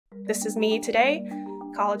This is me today,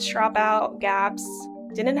 college dropout, gaps,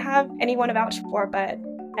 didn't have anyone to vouch for, but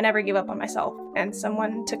I never gave up on myself, and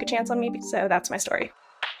someone took a chance on me, so that's my story.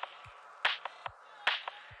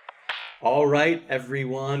 All right,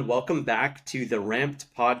 everyone, welcome back to the Ramped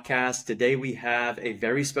podcast. Today we have a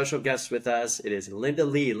very special guest with us. It is Linda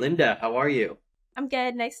Lee. Linda, how are you? I'm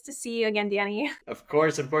good. Nice to see you again, Danny. Of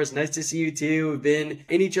course. Nice to see you too. We've been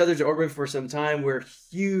in each other's orbit for some time. We're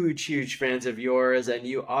huge fans of yours, and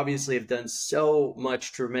you obviously have done so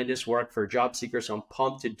much tremendous work for job seekers. So I'm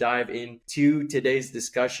pumped to dive into today's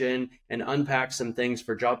discussion and unpack some things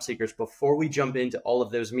for job seekers. Before we jump into all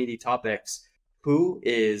of those meaty topics, who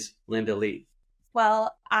is Linda Lee?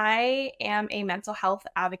 Well, I am a mental health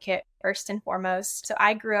advocate first and foremost. So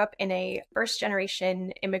I grew up in a first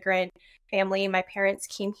generation immigrant family. My parents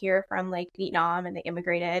came here from Vietnam, and they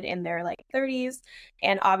immigrated in their 30s.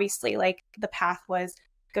 And obviously the path was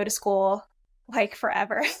go to school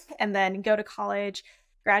forever and then go to college,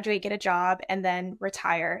 graduate, get a job, and then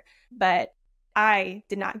retire. But I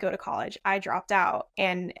did not go to college. I dropped out,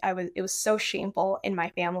 and it was so shameful in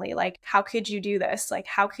my family. How could you do this?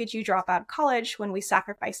 How could you drop out of college when we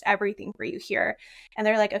sacrificed everything for you here? And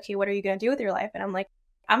they're like, okay, what are you going to do with your life? And I'm like,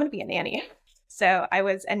 I'm going to be a nanny. So I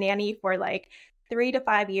was a nanny for 3 to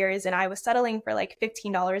 5 years, and I was settling for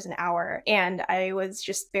 $15 an hour. And I was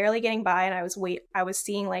just barely getting by. And I was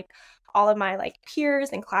seeing all of my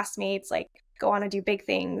peers and classmates go on and do big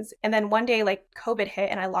things. And then one day COVID hit,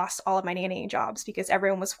 and I lost all of my nannying jobs because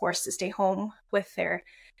everyone was forced to stay home with their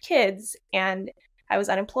kids, and I was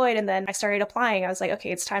unemployed. And then I started applying. I was like,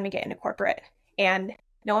 okay, it's time to get into corporate. And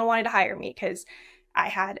no one wanted to hire me because I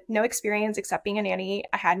had no experience except being a nanny.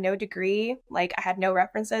 I had no degree. I had no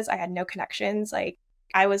references. I had no connections.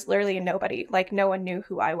 I was literally a nobody. No one knew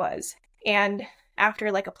who I was. And after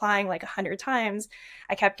applying 100 times,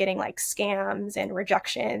 I kept getting scams and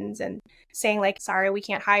rejections and saying sorry, we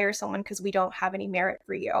can't hire someone because we don't have any merit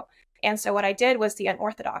for you. And so what I did was the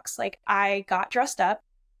unorthodox. I got dressed up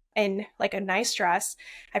in a nice dress.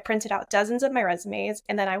 I printed out dozens of my resumes,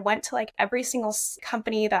 and then I went to every single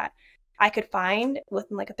company that I could find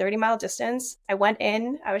within a 30-mile distance. I went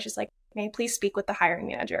in, I was just may I please speak with the hiring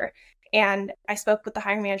manager? And I spoke with the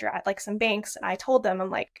hiring manager at some banks, and I told them,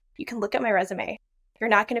 I'm you can look at my resume. You're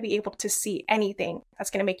not going to be able to see anything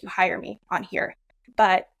that's going to make you hire me on here.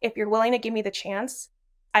 But if you're willing to give me the chance,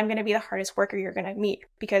 I'm going to be the hardest worker you're going to meet,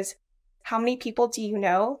 because how many people do you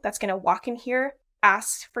know that's going to walk in here,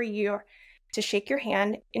 ask for you to shake your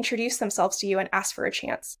hand, introduce themselves to you, and ask for a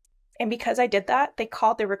chance? And because I did that, they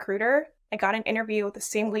called the recruiter. I got an interview the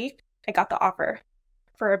same week. I got the offer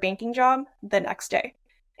for a banking job the next day.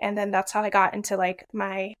 And then that's how I got into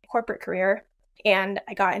my corporate career. And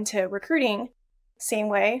I got into recruiting same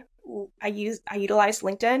way. I utilized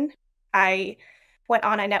LinkedIn. I went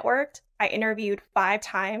on, I networked. I interviewed 5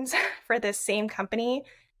 times for this same company.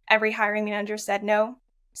 Every hiring manager said, no,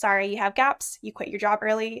 sorry, you have gaps. You quit your job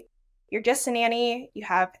early. You're just a nanny. You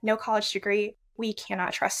have no college degree. We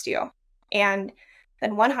cannot trust you. And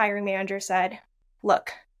then one hiring manager said,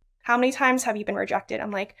 look, how many times have you been rejected? I'm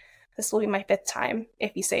like, this will be my 5th time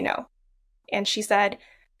if you say no. And she said,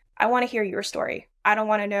 I want to hear your story. I don't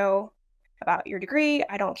want to know about your degree.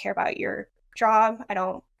 I don't care about your job. I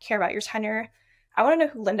don't care about your tenure. I want to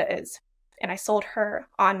know who Linda is. And I sold her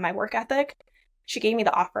on my work ethic. She gave me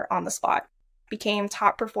the offer on the spot. Became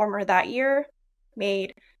top performer that year,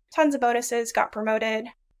 made tons of bonuses, got promoted.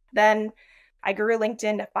 Then I grew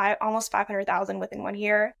LinkedIn to almost 500,000 within 1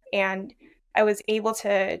 year. And I was able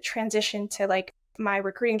to transition to my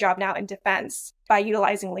recruiting job now in defense by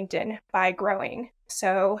utilizing LinkedIn, by growing.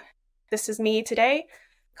 So this is me today,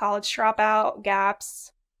 college dropout,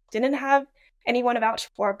 gaps, didn't have anyone to vouch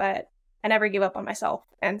for, but I never gave up on myself,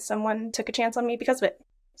 and someone took a chance on me because of it.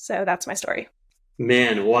 So that's my story.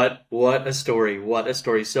 Man, what a story. What a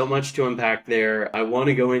story. So much to unpack there. I want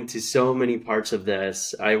to go into so many parts of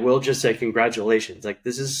this. I will just say congratulations.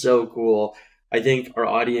 This is so cool. I think our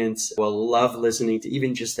audience will love listening to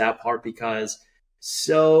even just that part, because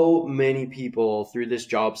so many people through this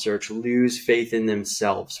job search lose faith in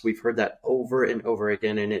themselves. We've heard that over and over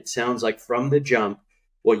again. And it sounds like from the jump,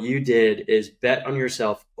 what you did is bet on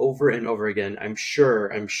yourself over and over again. I'm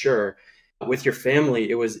sure with your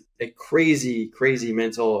family, it was a crazy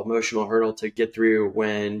mental, emotional hurdle to get through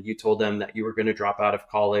when you told them that you were going to drop out of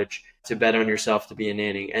college to bet on yourself to be a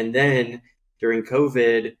nanny. And then during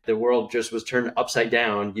COVID, the world just was turned upside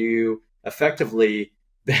down. You effectively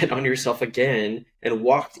bet on yourself again and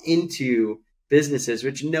walked into businesses,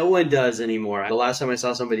 which no one does anymore. The last time I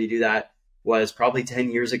saw somebody do that was probably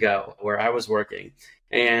 10 years ago, where I was working.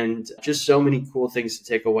 And just so many cool things to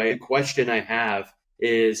take away. The question I have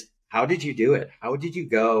is, How did you do it? How did you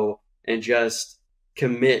go and just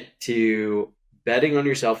commit to betting on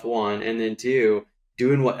yourself, one, and then two,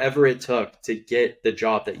 doing whatever it took to get the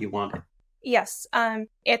job that you wanted? Yes,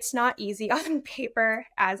 it's not easy on paper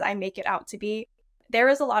as I make it out to be. There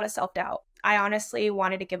was a lot of self-doubt. I honestly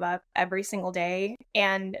wanted to give up every single day,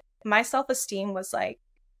 and my self-esteem was like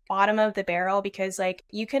bottom of the barrel because like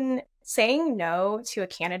you can saying no to a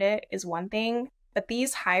candidate is one thing, but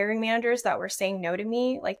these hiring managers that were saying no to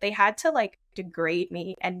me, like they had to like degrade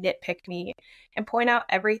me and nitpick me and point out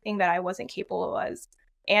everything that I wasn't capable of.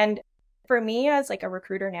 And for me as like a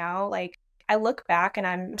recruiter now, like I look back and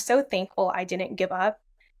I'm so thankful I didn't give up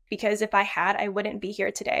because if I had, I wouldn't be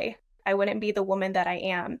here today. I wouldn't be the woman that I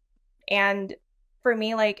am. And for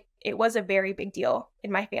me, like it was a very big deal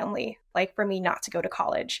in my family, like for me not to go to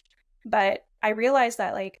college. But I realized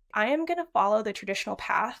that like I am going to follow the traditional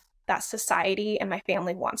path that society and my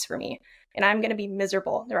family wants for me. And I'm going to be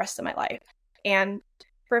miserable the rest of my life. And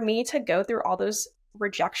for me to go through all those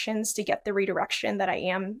rejections to get the redirection that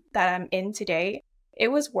I'm in today, it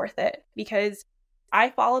was worth it because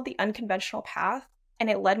I followed the unconventional path and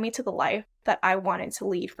it led me to the life that I wanted to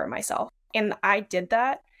lead for myself. And I did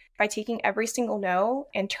that by taking every single no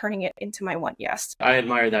and turning it into my one yes. I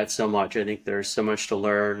admire that so much. I think there's so much to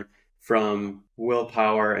learn from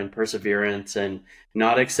willpower and perseverance and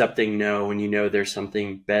not accepting no when you know there's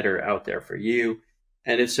something better out there for you.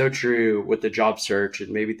 And it's so true with the job search.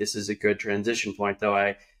 And maybe this is a good transition point, though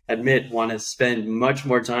I admit want to spend much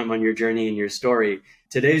more time on your journey and your story.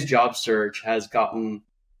 Today's job search has gotten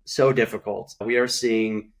so difficult. We are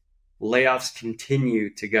seeing layoffs continue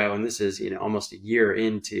to go. And this is, almost a year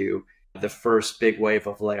into the first big wave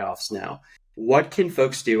of layoffs now. What can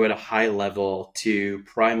folks do at a high level to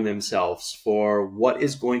prime themselves for what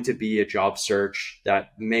is going to be a job search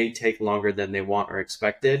that may take longer than they want or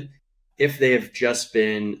expected if they have just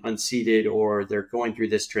been unseated or they're going through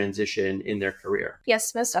this transition in their career?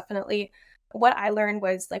 Yes, most definitely. What I learned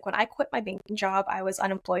was like when I quit my banking job, I was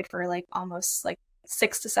unemployed for like almost like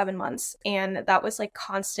 6 to 7 months. And that was like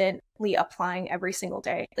constantly applying every single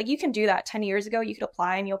day. Like you can do that 10 years ago, you could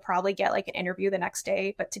apply and you'll probably get like an interview the next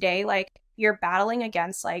day. But today, like you're battling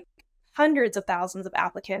against like hundreds of thousands of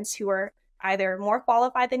applicants who are either more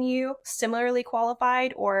qualified than you, similarly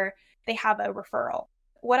qualified, or they have a referral.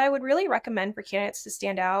 What I would really recommend for candidates to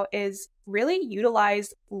stand out is really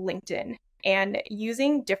utilize LinkedIn and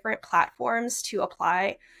using different platforms to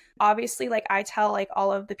apply. Obviously, like I tell like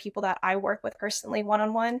all of the people that I work with personally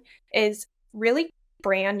one-on-one is really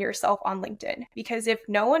brand yourself on LinkedIn because if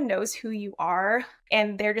no one knows who you are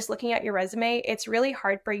and they're just looking at your resume, it's really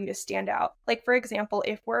hard for you to stand out. Like for example,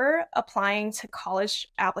 if we're applying to college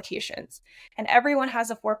applications and everyone has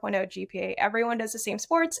a 4.0 GPA, everyone does the same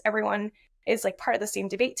sports, everyone is like part of the same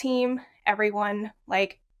debate team, everyone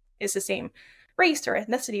like is the same race or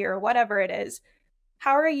ethnicity or whatever it is,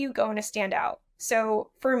 how are you going to stand out? So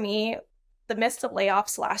for me, the midst of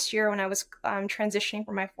layoffs last year when I was transitioning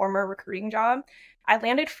from my former recruiting job, I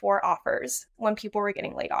landed 4 offers when people were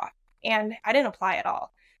getting laid off and I didn't apply at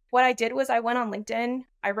all. What I did was I went on LinkedIn,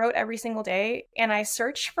 I wrote every single day and I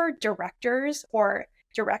searched for directors or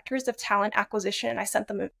directors of talent acquisition and I sent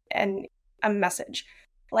them a message.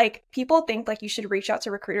 Like people think like you should reach out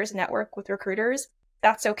to recruiters and network with recruiters.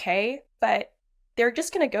 That's okay, but they're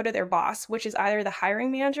just going to go to their boss, which is either the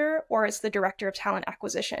hiring manager or it's the director of talent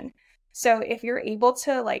acquisition. So if you're able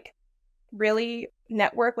to like really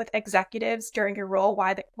network with executives during your role,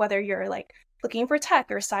 whether you're like looking for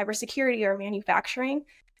tech or cybersecurity or manufacturing,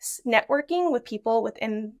 networking with people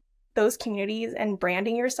within those communities and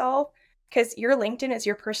branding yourself because your LinkedIn is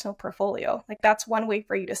your personal portfolio. Like that's one way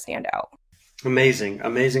for you to stand out. Amazing,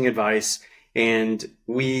 amazing advice. And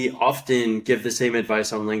we often give the same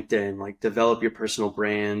advice on LinkedIn, like develop your personal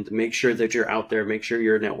brand, make sure that you're out there, make sure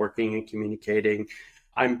you're networking and communicating.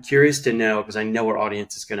 I'm curious to know, because I know our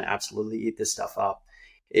audience is going to absolutely eat this stuff up,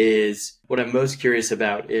 is what I'm most curious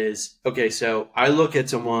about is, okay, so I look at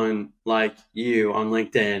someone like you on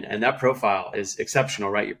LinkedIn and that profile is exceptional,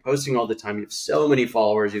 right? You're posting all the time. You have so many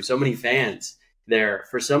followers, you have so many fans there.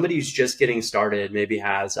 For somebody who's just getting started, maybe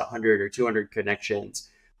has 100 or 200 connections,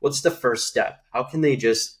 what's the first step? How can they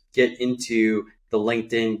just get into the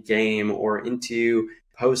LinkedIn game or into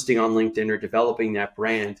posting on LinkedIn or developing that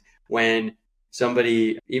brand when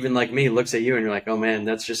somebody, even like me, looks at you and you're like, oh man,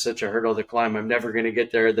 that's just such a hurdle to climb. I'm never going to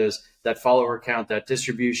get there. That follower count, that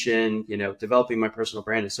distribution, developing my personal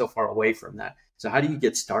brand is so far away from that. So how do you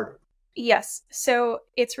get started? Yes. So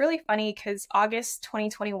it's really funny because August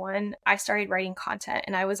 2021, I started writing content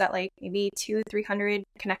and I was at like maybe 300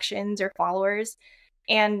 connections or followers.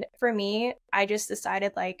 And for me, I just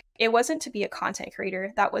decided like it wasn't to be a content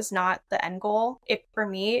creator. That was not the end goal. For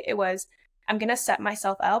me, it was I'm going to set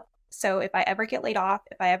myself up. So if I ever get laid off,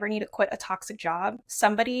 if I ever need to quit a toxic job,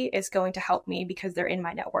 somebody is going to help me because they're in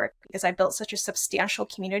my network, because I built such a substantial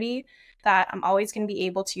community that I'm always going to be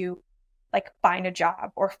able to like find a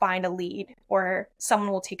job or find a lead, or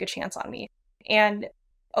someone will take a chance on me. And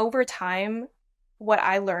over time, what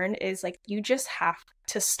I learned is like you just have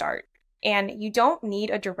to start. And you don't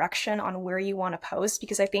need a direction on where you want to post,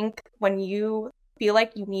 because I think when you feel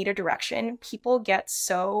like you need a direction, people get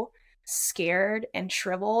so scared and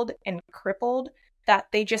shriveled and crippled that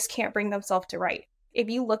they just can't bring themselves to write. If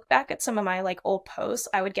you look back at some of my like old posts,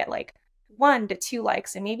 I would get like 1 to 2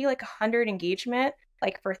 likes and maybe like 100 engagement,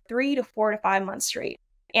 like for 3 to 4 to 5 months straight.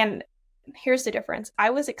 And here's the difference.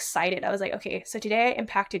 I was excited. I was like, okay, so today I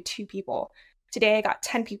impacted 2 people. Today I got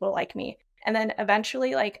 10 people to like me. And then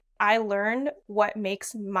eventually, like, I learned what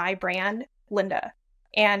makes my brand Linda.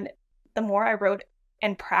 And the more I wrote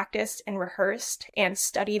and practiced and rehearsed and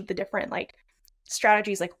studied the different like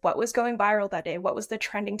strategies, like what was going viral that day, what was the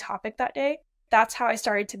trending topic that day, that's how I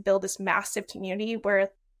started to build this massive community where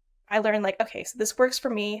I learned like, okay, so this works for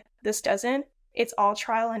me, this doesn't. It's all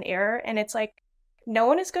trial and error. And it's like, no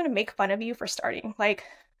one is going to make fun of you for starting. Like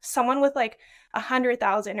someone with like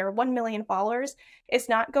 100,000 or 1 million followers is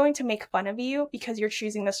not going to make fun of you because you're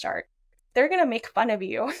choosing to start. They're going to make fun of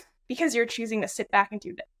you because you're choosing to sit back and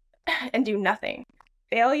do nothing.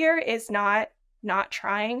 Failure is not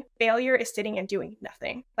trying. Failure is sitting and doing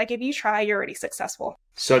nothing. Like if you try, you're already successful.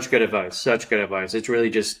 Such good advice. Such good advice. It's really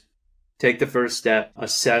just take the first step,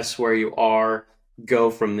 assess where you are, go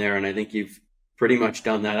from there. And I think you've pretty much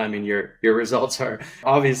done that. I mean, your results are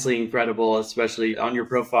obviously incredible, especially on your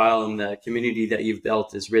profile, and the community that you've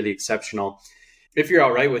built is really exceptional. If you're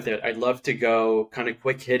all right with it, I'd love to go kind of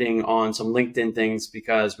quick hitting on some LinkedIn things,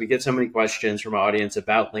 because we get so many questions from our audience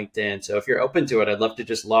about LinkedIn. So if you're open to it, I'd love to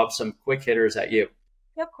just lob some quick hitters at you.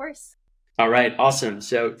 Yeah, of course. All right, awesome.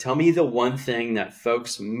 So tell me the one thing that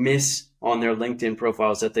folks miss on their LinkedIn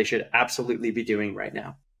profiles that they should absolutely be doing right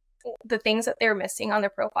now. The things that they're missing on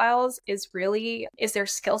their profiles is their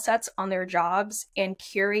skill sets on their jobs, and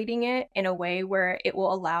curating it in a way where it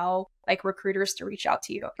will allow like recruiters to reach out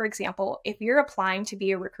to you. For example, if you're applying to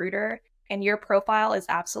be a recruiter and your profile is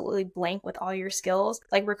absolutely blank with all your skills,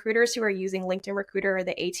 like recruiters who are using LinkedIn Recruiter or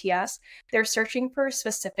the ATS, they're searching for a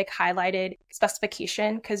specific highlighted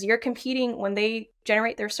specification, because you're competing when they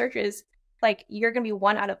generate their searches. Like you're going to be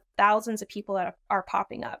one out of thousands of people that are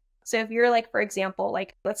popping up. So if you're like, for example,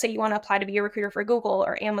 like let's say you want to apply to be a recruiter for Google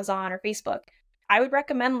or Amazon or Facebook, I would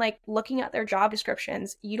recommend like looking at their job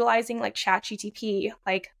descriptions, utilizing like ChatGPT,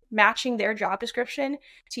 like matching their job description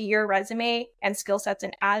to your resume and skill sets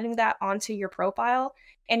and adding that onto your profile.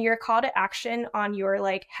 And your call to action on your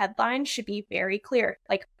like headline should be very clear.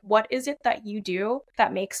 Like, what is it that you do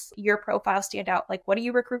that makes your profile stand out? Like, what do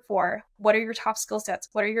you recruit for? What are your top skill sets?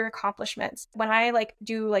 What are your accomplishments? When I like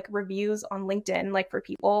do like reviews on LinkedIn, like for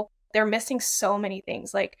people, they're missing so many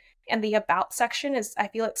things. Like, and the about section is, I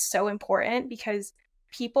feel it's so important, because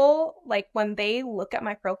people like when they look at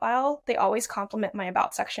my profile, they always compliment my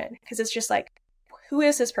about section, because it's just like, who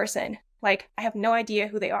is this person? Like, I have no idea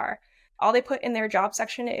who they are. All they put in their job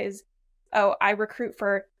section is, oh, I recruit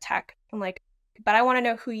for tech. I'm like, but I want to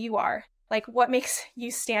know who you are. Like, what makes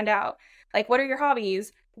you stand out? Like, what are your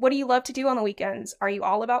hobbies? What do you love to do on the weekends? Are you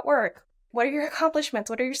all about work? What are your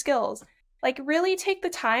accomplishments? What are your skills? Like, really take the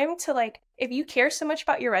time to like, if you care so much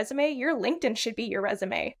about your resume, your LinkedIn should be your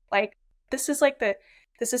resume. Like, this is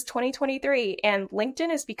 2023 and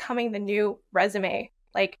LinkedIn is becoming the new resume.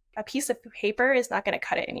 Like a piece of paper is not going to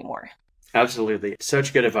cut it anymore. Absolutely.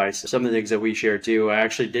 Such good advice. Some of the things that we share too, I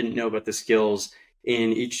actually didn't know about the skills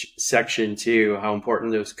in each section too, how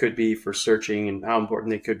important those could be for searching and how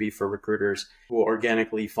important they could be for recruiters who will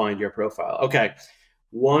organically find your profile. Okay.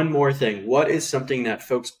 One more thing. What is something that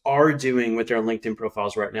folks are doing with their LinkedIn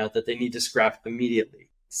profiles right now that they need to scrap immediately?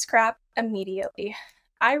 Scrap immediately.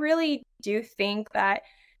 I really do think that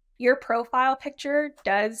your profile picture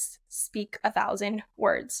does speak 1,000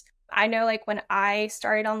 words. I know like when I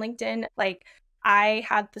started on LinkedIn, like I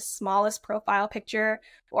had the smallest profile picture,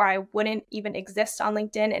 or I wouldn't even exist on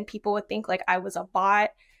LinkedIn and people would think like I was a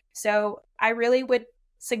bot. So I really would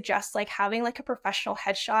suggest like having like a professional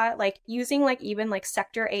headshot, like using like even like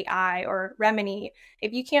Sector AI or Remini.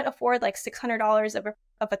 If you can't afford like $600 of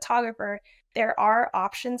a photographer, there are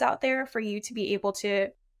options out there for you to be able to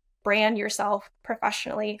brand yourself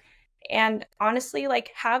professionally. And honestly,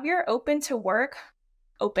 like have your open to work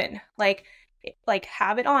open, like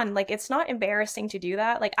have it on. Like it's not embarrassing to do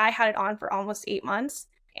that. Like I had it on for almost 8 months,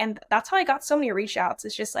 And that's how I got so many reach outs.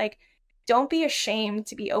 It's just like, don't be ashamed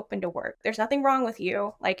to be open to work. There's nothing wrong with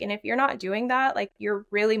you. Like, and if you're not doing that, like, you're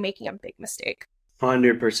really making a big mistake.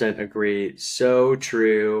 100% agree. So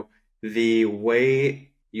true. The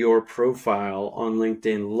way your profile on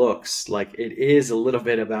LinkedIn looks, like it is a little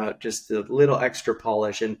bit about just a little extra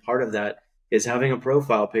polish. And part of that is having a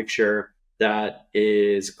profile picture that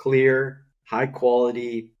is clear, high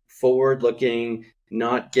quality, forward looking,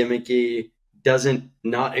 not gimmicky, doesn't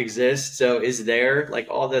not exist. So is there, like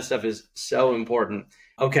all that stuff is so important.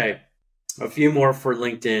 Okay. A few more for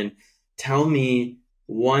LinkedIn. Tell me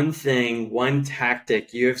one thing, one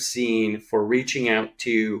tactic you have seen for reaching out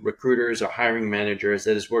to recruiters or hiring managers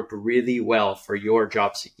that has worked really well for your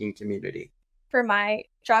job seeking community. For my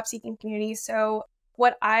job seeking community, so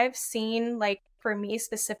what I've seen, like for me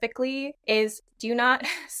specifically, is do not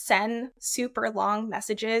send super long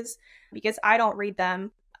messages because I don't read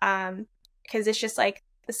them. Because it's just like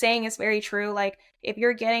the saying is very true. Like if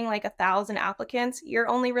you're getting like 1,000 applicants, you're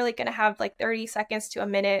only really going to have like 30 seconds to a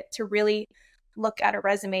minute to really look at a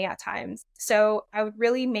resume at times. So I would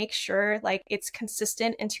really make sure like it's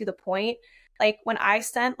consistent and to the point. Like when I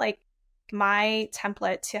sent like my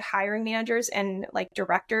template to hiring managers and like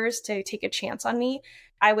directors to take a chance on me,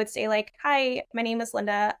 I would say like, hi, my name is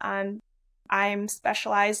Linda. I'm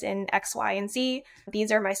specialized in X, Y, and Z.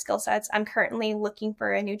 These are my skill sets. I'm currently looking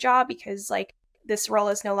for a new job because like this role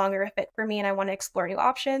is no longer a fit for me and I want to explore new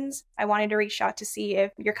options. I wanted to reach out to see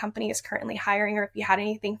if your company is currently hiring or if you had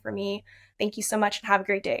anything for me. Thank you so much and have a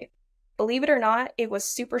great day. Believe it or not, it was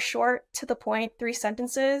super short, to the point, 3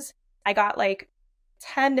 sentences. I got like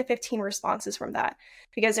 10 to 15 responses from that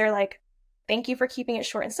because they're like, thank you for keeping it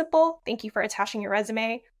short and simple. Thank you for attaching your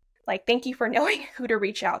resume. Like, thank you for knowing who to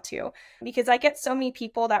reach out to. Because I get so many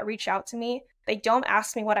people that reach out to me. They don't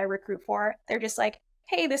ask me what I recruit for. They're just like,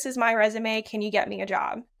 hey, this is my resume. Can you get me a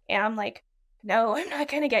job? And I'm like, no, I'm not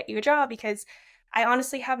going to get you a job because I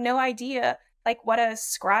honestly have no idea like what a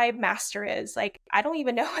scribe master is. Like, I don't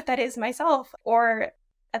even know what that is myself. Or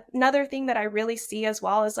another thing that I really see as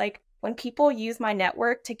well is like when people use my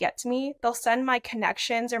network to get to me, they'll send my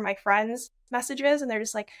connections or my friends messages and they're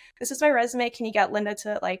just like, this is my resume. Can you get Linda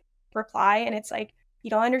to like reply? And it's like, you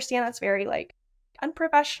don't understand, that's very like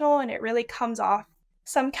unprofessional and it really comes off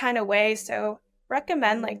some kind of way. So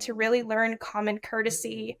recommend like to really learn common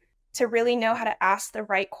courtesy, to really know how to ask the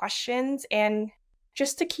right questions and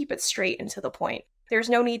just to keep it straight and to the point. There's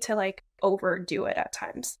no need to like overdo it at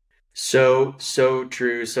times. So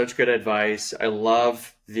true. Such good advice. I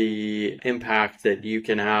love the impact that you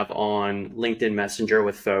can have on LinkedIn Messenger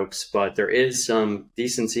with folks, but there is some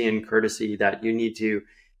decency and courtesy that you need to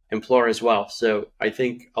implore as well. So I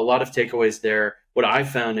think a lot of takeaways there. What I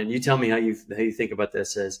found, and you tell me how you think about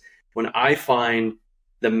this, is when I find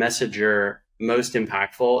the messenger most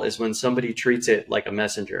impactful is when somebody treats it like a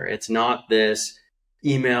messenger. It's not this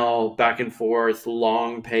email back and forth,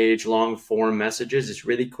 long page, long form messages. It's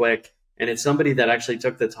really quick. And it's somebody that actually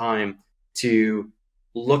took the time to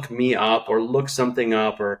look me up or look something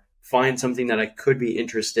up or find something that I could be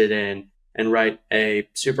interested in and write a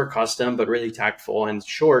super custom, but really tactful and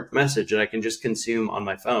short message that I can just consume on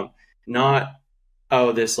my phone. Not,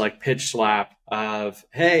 oh, this like pitch slap of,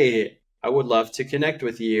 hey, I would love to connect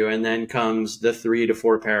with you. And then comes the 3 to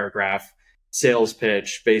 4 paragraph sales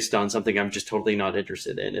pitch based on something I'm just totally not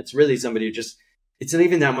interested in. It's really somebody who just, it's not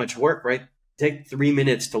even that much work, right? Take 3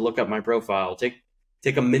 minutes to look up my profile. Take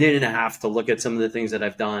a minute and a half to look at some of the things that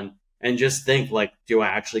I've done and just think like, do I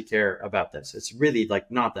actually care about this? It's really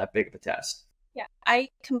like not that big of a test. Yeah, I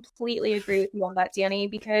completely agree with you on that, Danny,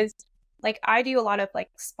 because like I do a lot of like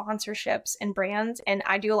sponsorships and brands and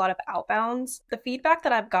I do a lot of outbounds. The feedback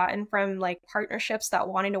that I've gotten from like partnerships that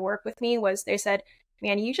wanted to work with me was they said,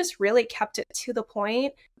 man, you just really kept it to the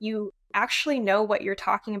point. You actually know what you're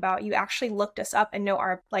talking about. You actually looked us up and know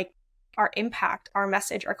our impact, our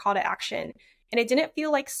message, our call to action. And it didn't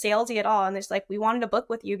feel like salesy at all. And there's like, we wanted to book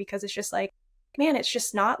with you because it's just like, man, it's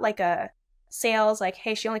just not like a sales, like,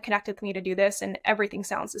 hey, she only connected with me to do this and everything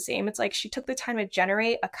sounds the same. It's like she took the time to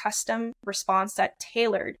generate a custom response that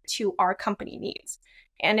tailored to our company needs.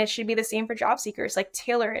 And it should be the same for job seekers, like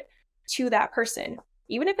tailor it to that person.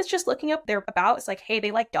 Even if it's just looking up their about, it's like, hey,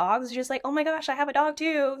 they like dogs. It's just like, oh my gosh, I have a dog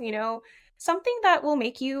too. You know, something that will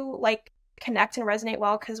make you like connect and resonate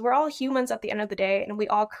well, because we're all humans at the end of the day and we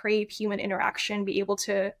all crave human interaction, be able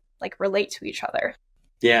to like relate to each other.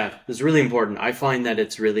 Yeah, it's really important. I find that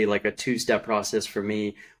it's really like a 2-step process for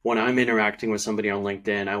me. When I'm interacting with somebody on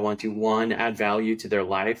LinkedIn, I want to, one, add value to their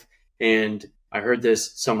life. And I heard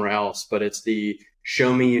this somewhere else, but it's the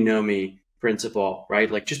show me, you know me principle,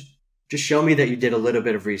 right? Like just just show me that you did a little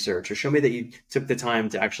bit of research, or show me that you took the time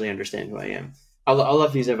to actually understand who I am. I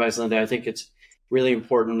love these advice, Linda. I think it's really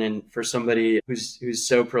important. And for somebody who's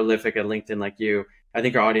so prolific at LinkedIn like you, I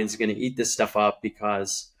think our audience is going to eat this stuff up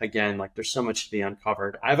because, again, like there's so much to be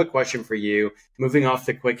uncovered. I have a question for you, moving off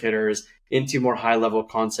the quick hitters into more high level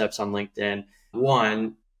concepts on LinkedIn.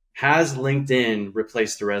 One, has LinkedIn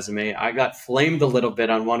replaced the resume? I got flamed a little bit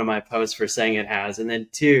on one of my posts for saying it has. And then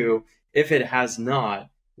two, if it has not,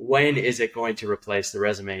 when is it going to replace the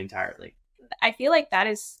resume entirely? I feel like that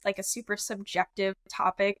is like a super subjective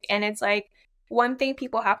topic. And it's like one thing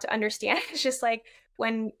people have to understand is just like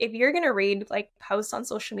if you're going to read like posts on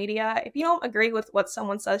social media, if you don't agree with what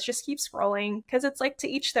someone says, just keep scrolling because it's like to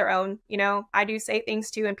each their own. You know, I do say things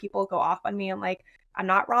too and people go off on me. I'm like, I'm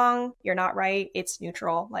not wrong. You're not right. It's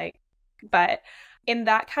neutral. Like, but in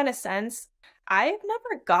that kind of sense, I've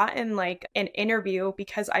never gotten like an interview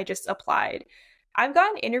because I just applied. I've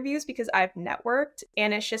gotten interviews because I've networked,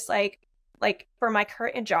 and it's just like for my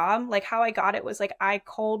current job, like how I got it was like I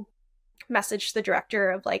cold messaged the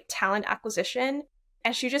director of like talent acquisition,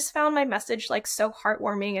 and she just found my message like so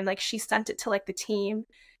heartwarming, and like she sent it to like the team.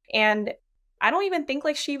 And I don't even think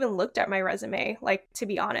like she even looked at my resume, like to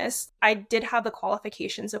be honest. I did have the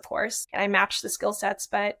qualifications, of course, and I matched the skill sets,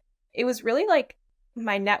 but it was really like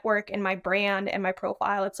my network and my brand and my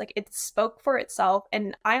profile. It's like it spoke for itself.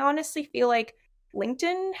 And I honestly feel like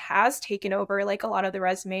LinkedIn has taken over like a lot of the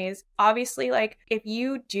resumes. Obviously, like if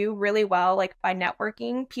you do really well, like by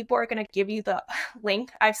networking, people are going to give you the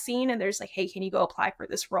link I've seen, and there's like, hey, can you go apply for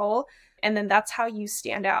this role? And then that's how you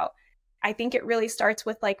stand out. I think it really starts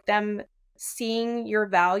with like them seeing your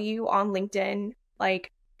value on LinkedIn,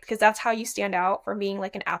 like, because that's how you stand out from being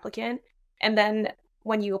like an applicant. And then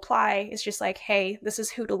when you apply, it's just like, hey, this is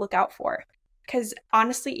who to look out for. Because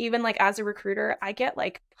honestly, even like as a recruiter, I get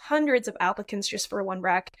like hundreds of applicants just for one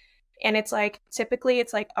rec. And it's like, typically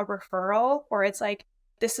it's like a referral, or it's like,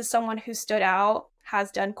 this is someone who stood out, has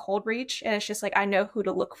done cold reach. And it's just like, I know who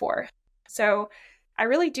to look for. So I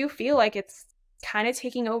really do feel like it's kind of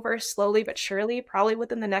taking over slowly but surely. Probably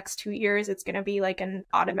within the next 2 years, it's going to be like an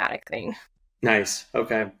automatic thing. Nice.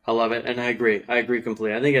 Okay. I love it. And I agree. I agree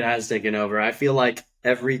completely. I think it has taken over. I feel like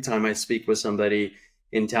every time I speak with somebody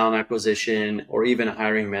in talent acquisition or even a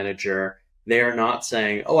hiring manager, they are not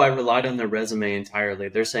saying, oh, I relied on their resume entirely.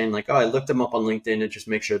 They're saying like, oh, I looked them up on LinkedIn and just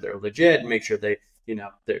make sure they're legit and make sure they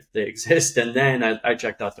exist. And then I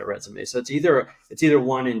checked out their resume. So it's either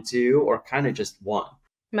one and two or kind of just one.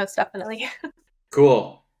 Most definitely.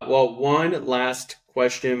 Cool. Well, one last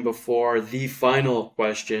question before the final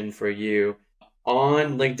question for you.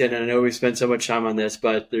 On LinkedIn, and I know we spent so much time on this,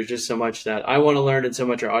 but there's just so much that I want to learn and so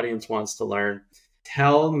much our audience wants to learn.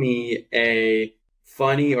 Tell me a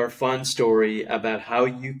funny or fun story about how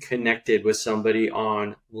you connected with somebody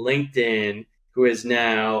on LinkedIn who is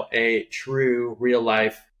now a true real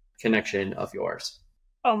life connection of yours.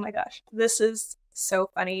 Oh my gosh, this is so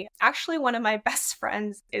funny. Actually, one of my best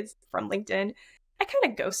friends is from LinkedIn. I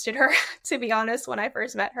kind of ghosted her, to be honest, when I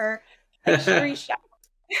first met her. Like, she reached out.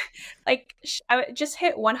 Like, I just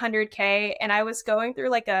hit 100K, and I was going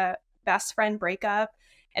through like a best friend breakup,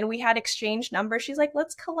 and we had exchanged numbers. She's like,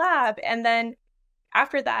 let's collab. And then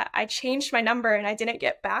after that, I changed my number and I didn't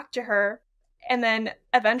get back to her. And then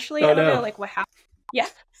eventually, I don't know like what happened. Yeah.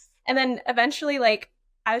 And then eventually, like,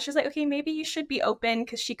 I was just like, okay, maybe you should be open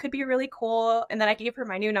because she could be really cool. And then I gave her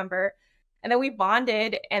my new number. And then we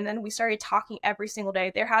bonded, and then we started talking every single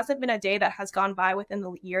day. There hasn't been a day that has gone by within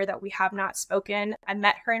the year that we have not spoken. I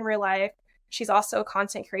met her in real life. She's also a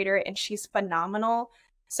content creator, and she's phenomenal.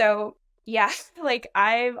 So yeah, like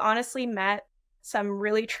I've honestly met some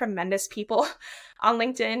really tremendous people on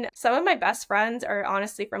LinkedIn. Some of my best friends are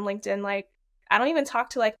honestly from LinkedIn. Like, I don't even talk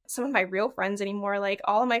to like some of my real friends anymore. Like,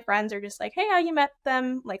 all of my friends are just like, hey, how you met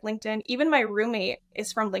them? Like, LinkedIn. Even my roommate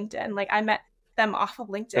is from LinkedIn. Like, I met them off of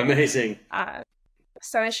LinkedIn. Amazing.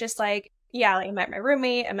 So it's just like, yeah, like I met my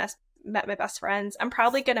roommate, I met my best friends. I'm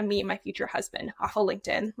probably gonna meet my future husband off of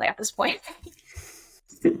LinkedIn, like at this point.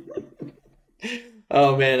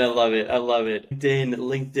 Oh man, I love it. I love it.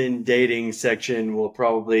 LinkedIn dating section will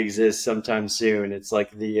probably exist sometime soon. It's like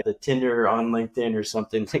the Tinder on LinkedIn or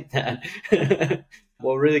something like that.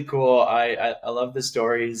 Well, really cool. I love the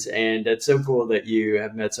stories, and it's so cool that you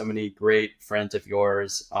have met so many great friends of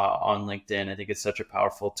yours on LinkedIn. I think it's such a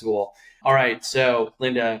powerful tool. All right. So,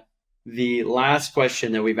 Linda, the last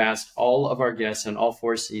question that we've asked all of our guests on all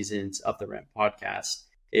 4 seasons of the Ramp podcast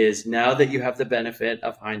is, now that you have the benefit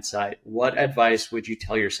of hindsight, what advice would you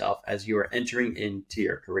tell yourself as you are entering into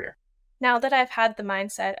your career? Now that I've had the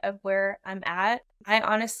mindset of where I'm at, I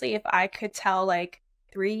honestly, if I could tell like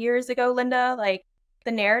 3 years ago, Linda, like,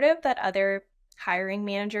 the narrative that other hiring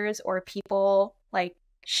managers or people like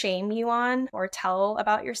shame you on or tell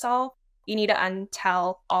about yourself, you need to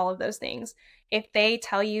untell all of those things. If they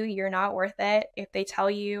tell you you're not worth it, if they tell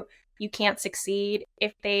you you can't succeed,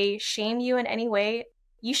 if they shame you in any way,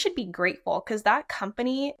 you should be grateful because that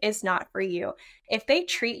company is not for you. If they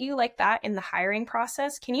treat you like that in the hiring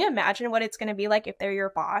process, can you imagine what it's going to be like if they're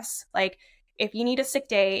your boss? Like, if you need a sick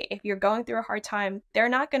day, if you're going through a hard time, they're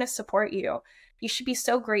not going to support you. You should be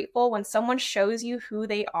so grateful when someone shows you who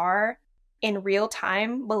they are in real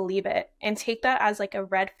time, believe it, and take that as like a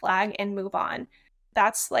red flag and move on.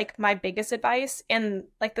 That's like my biggest advice. And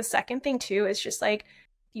like the second thing too is just like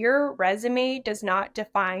your resume does not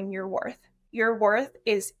define your worth. Your worth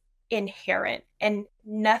is inherent and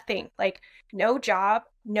nothing, like no job,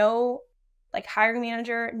 no like hiring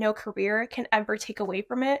manager, no career can ever take away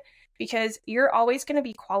from it because you're always going to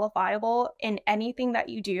be qualifiable in anything that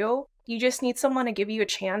you do. You just need someone to give you a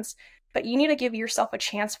chance, but you need to give yourself a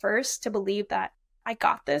chance first to believe that I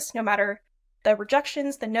got this no matter the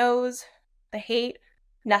rejections, the no's, the hate,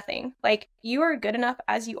 nothing. Like you are good enough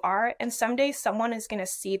as you are, and someday someone is going to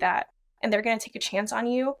see that and they're going to take a chance on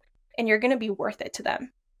you and you're going to be worth it to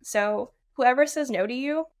them. So whoever says no to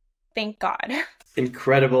you, thank God.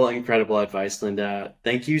 Incredible, incredible advice, Linda.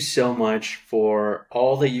 Thank you so much for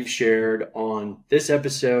all that you've shared on this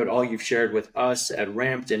episode, all you've shared with us at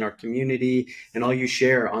Ramped in our community, and all you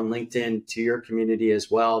share on LinkedIn to your community as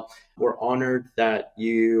well. We're honored that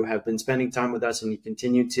you have been spending time with us and you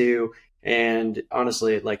continue to. And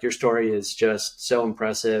honestly, like your story is just so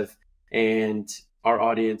impressive and our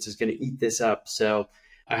audience is going to eat this up. So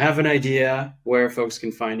I have an idea where folks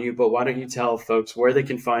can find you, but why don't you tell folks where they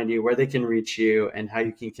can find you, where they can reach you, and how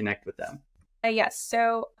you can connect with them? Yes,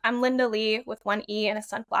 so I'm Linda Lee with one E and a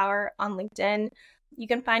sunflower on LinkedIn. You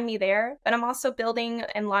can find me there, but I'm also building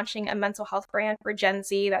and launching a mental health brand for Gen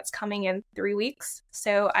Z that's coming in 3 weeks.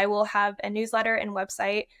 So I will have a newsletter and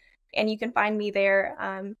website, and you can find me there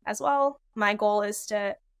as well. My goal is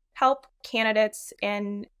to help candidates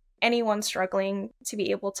and anyone struggling to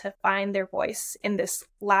be able to find their voice in this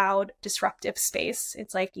loud, disruptive space.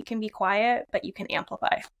 It's like you can be quiet, but you can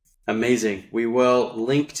amplify. Amazing. We will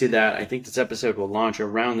link to that. I think this episode will launch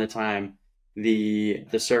around the time the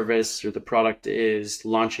service or the product is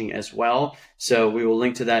launching as well. So we will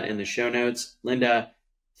link to that in the show notes. Linda,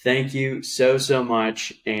 thank you so, so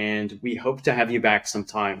much. And we hope to have you back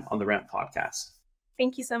sometime on the Ramp podcast.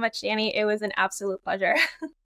 Thank you so much, Danny. It was an absolute pleasure.